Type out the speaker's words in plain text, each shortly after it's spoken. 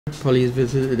Police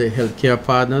visited the healthcare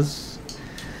partners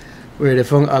where they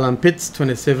found Alan Pitts,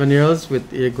 27 years,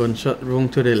 with a gunshot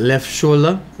wound to the left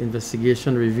shoulder.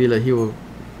 Investigation revealed that he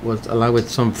was along with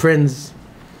some friends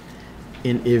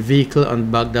in a vehicle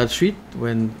on Baghdad Street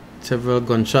when several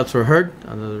gunshots were heard,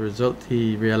 and as a result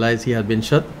he realized he had been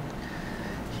shot.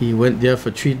 He went there for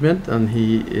treatment and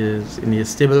he is in a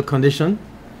stable condition.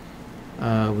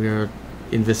 We are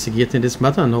investigating this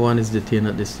matter and no one is detained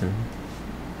at this time.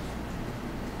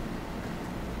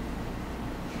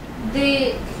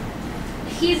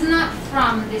 He's not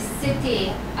from the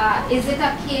city. Is it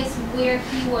a case where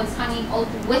he was hanging out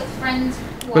with friends?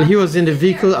 Well, he was in the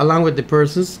vehicle along with the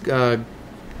persons.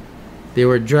 They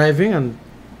were driving and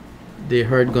they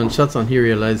heard gunshots and he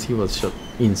realized he was shot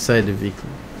inside the vehicle.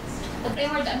 But they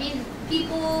were, I mean,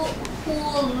 people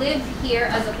who live here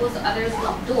as opposed to others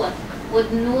who don't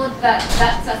would know that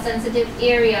that's a sensitive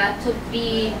area to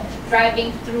be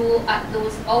driving through at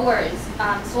those hours.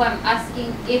 So I'm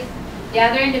asking if the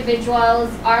other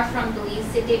individuals are from Belize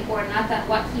City or not, and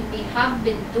what he may have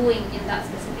been doing in that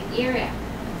specific area.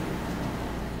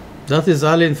 That is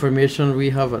all information we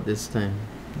have at this time.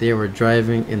 They were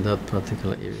driving in that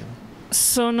particular area.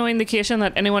 So no indication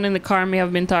that anyone in the car may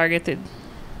have been targeted?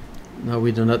 No,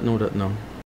 we do not know that now.